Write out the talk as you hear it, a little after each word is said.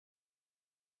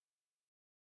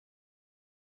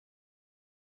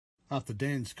After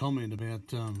Dan's comment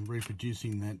about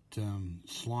reproducing that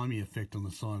slimy effect on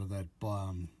the side of that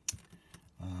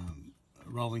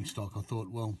rolling stock, I thought,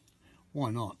 well,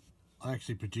 why not? I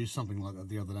actually produced something like that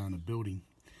the other day in a building.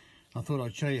 I thought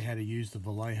I'd show you how to use the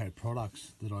Vallejo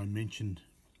products that I mentioned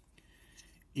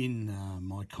in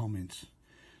my comments.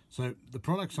 So the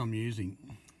products I'm using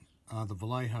are the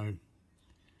Vallejo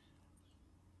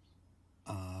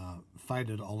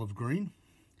Faded Olive Green,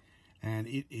 and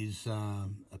it is a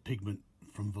pigment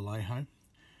from Vallejo,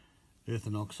 Earth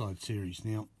and Oxide series.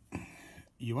 Now,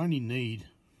 you only need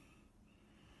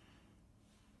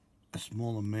a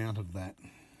small amount of that,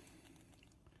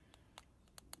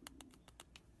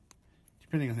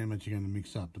 depending on how much you're going to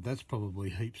mix up, but that's probably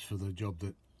heaps for the job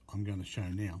that I'm going to show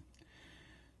now.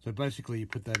 So basically you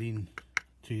put that in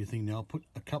to your thing. Now I'll put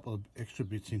a couple of extra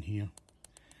bits in here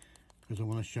because I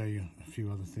want to show you a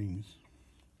few other things.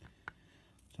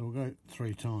 So we'll go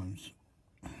 3 times.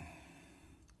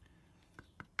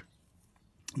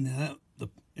 Now the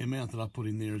amount that I put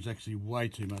in there is actually way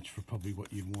too much for probably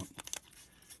what you'd want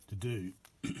to do.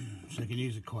 So you can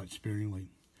use it quite sparingly.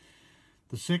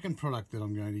 The second product that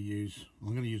I'm going to use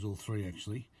all 3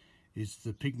 actually, is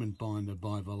the pigment binder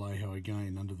by Vallejo,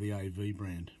 again under the AV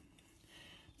brand.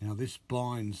 Now this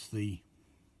binds the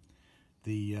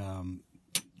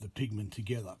pigment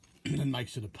together and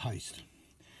makes it a paste.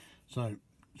 So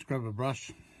just grab a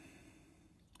brush,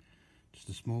 just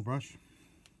a small brush,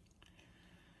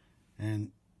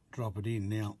 and drop it in.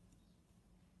 Now,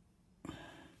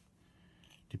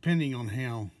 depending on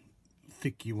how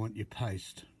thick you want your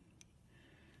paste,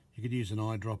 you could use an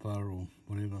eyedropper or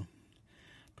whatever,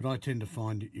 but I tend to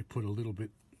find that you put a little bit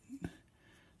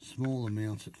small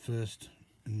amounts at first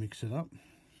and mix it up.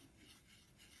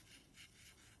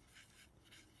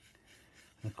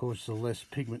 And of course, the less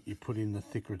pigment you put in, the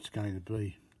thicker it's going to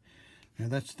be. Now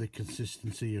that's the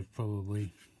consistency of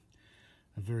probably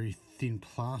a very thin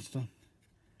plaster.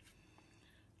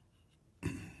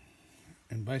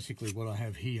 And basically what I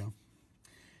have here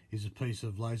is a piece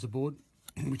of laser board,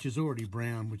 which is already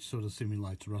brown, which sort of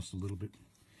simulates rust a little bit.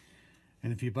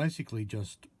 And if you basically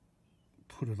just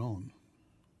put it on,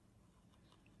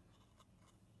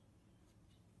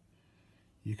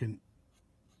 you can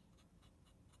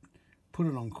put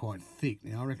it on quite thick.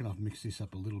 Now I reckon I've mixed this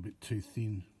up a little bit too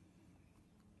thin.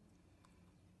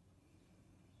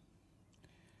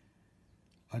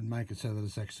 I'd make it so that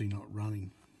it's actually not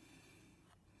running.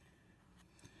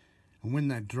 And when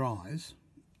that dries,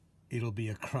 it'll be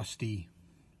a crusty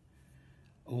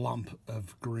lump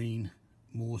of green,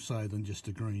 more so than just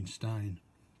a green stain.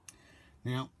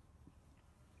 Now,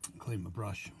 clean my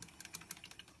brush.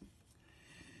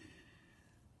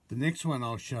 The next one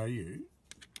I'll show you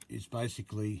is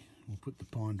basically, we'll put the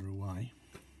binder away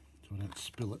so I don't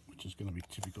spill it, which is going to be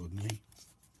typical of me,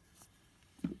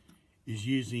 is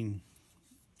using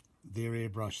their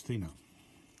airbrush thinner.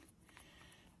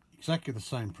 Exactly the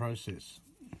same process.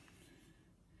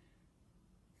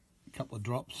 A couple of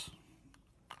drops.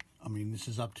 I mean, this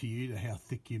is up to you to how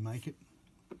thick you make it.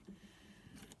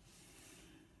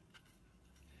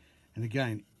 And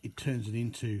again, it turns it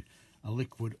into a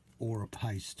liquid or a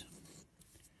paste.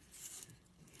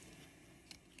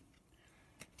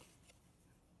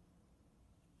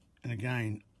 And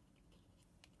again,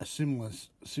 a similar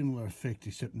effect,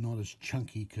 except not as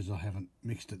chunky because I haven't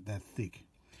mixed it that thick.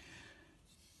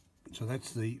 So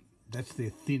that's their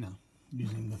thinner,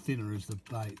 using the thinner as the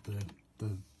bait,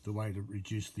 the way to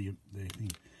reduce the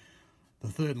thing. The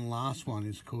third and last one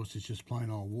is, of course, it's just plain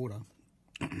old water.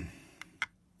 And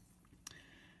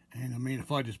I mean,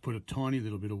 if I just put a tiny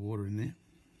little bit of water in there,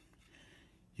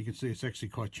 you can see it's actually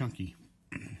quite chunky.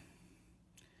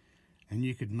 And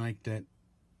you could make that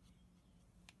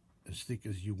as thick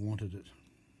as you wanted it.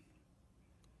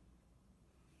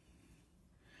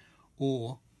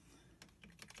 Or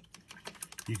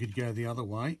you could go the other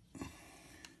way.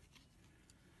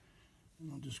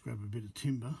 And I'll just grab a bit of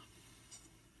timber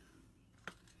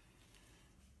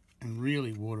and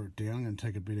really water it down and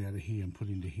take a bit out of here and put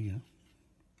into here.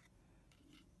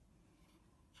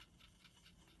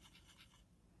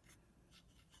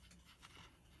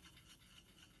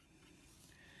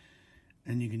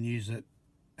 And you can use it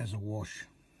as a wash.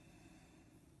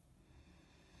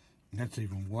 That's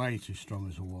even way too strong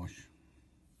as a wash.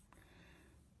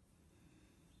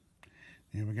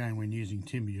 Now again, when using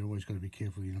timber, you've always got to be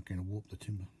careful you're not going to warp the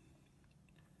timber.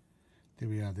 There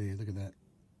we are there, look at that.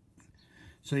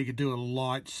 So you could do a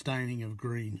light staining of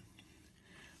green.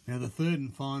 Now the third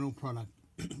and final product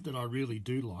that I really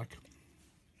do like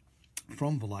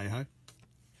from Vallejo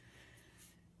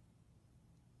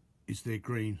is their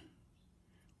green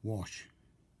wash.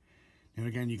 Now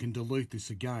again, you can dilute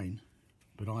this again,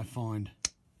 but I find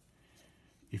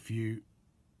it's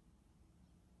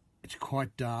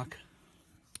quite dark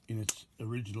in its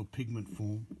original pigment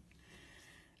form,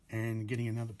 and getting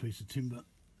another piece of timber.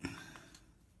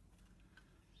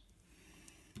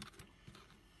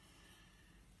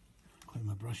 Clean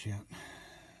my brush out.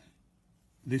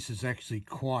 This is actually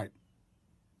quite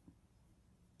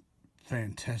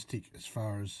fantastic as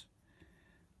far as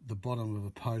the bottom of a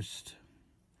post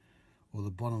or the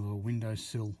bottom of a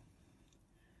windowsill,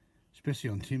 especially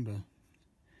on timber.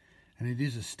 And it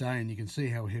is a stain. You can see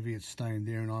how heavy it's stained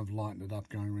there, and I've lightened it up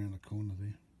going around the corner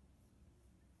there.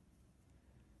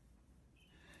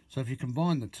 So if you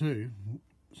combine the two,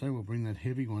 so we'll bring that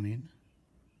heavy one in.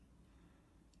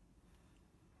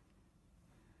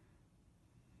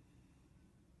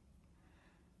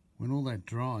 When all that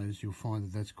dries, you'll find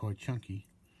that that's quite chunky.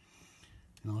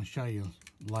 And I'll show you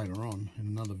later on in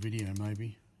another video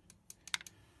maybe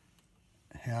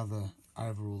how the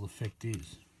overall effect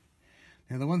is.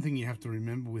 Now the one thing you have to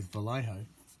remember with Vallejo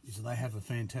is that they have a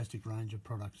fantastic range of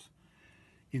products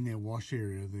in their wash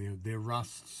area. Their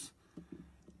rusts,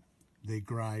 their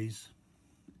greys.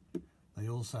 They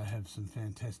also have some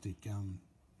fantastic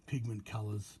pigment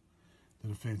colours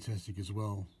that are fantastic as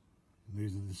well.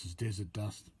 This is desert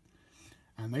dust.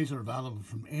 And these are available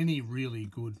from any really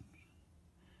good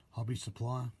hobby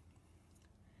supplier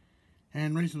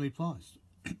and reasonably priced.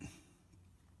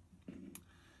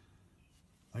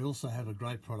 They also have a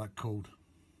great product called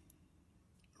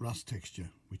Rust Texture,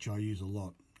 which I use a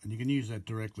lot, and you can use that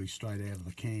directly straight out of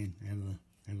the can,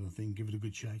 out of the thing. Give it a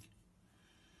good shake.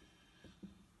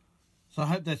 So I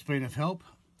hope that's been of help.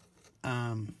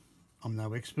 I'm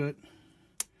no expert,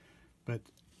 but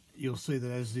you'll see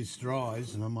that as this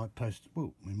dries, and I might post,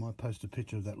 well, we might post a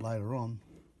picture of that later on,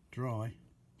 dry,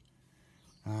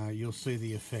 you'll see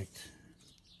the effect.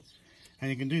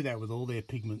 And you can do that with all their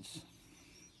pigments.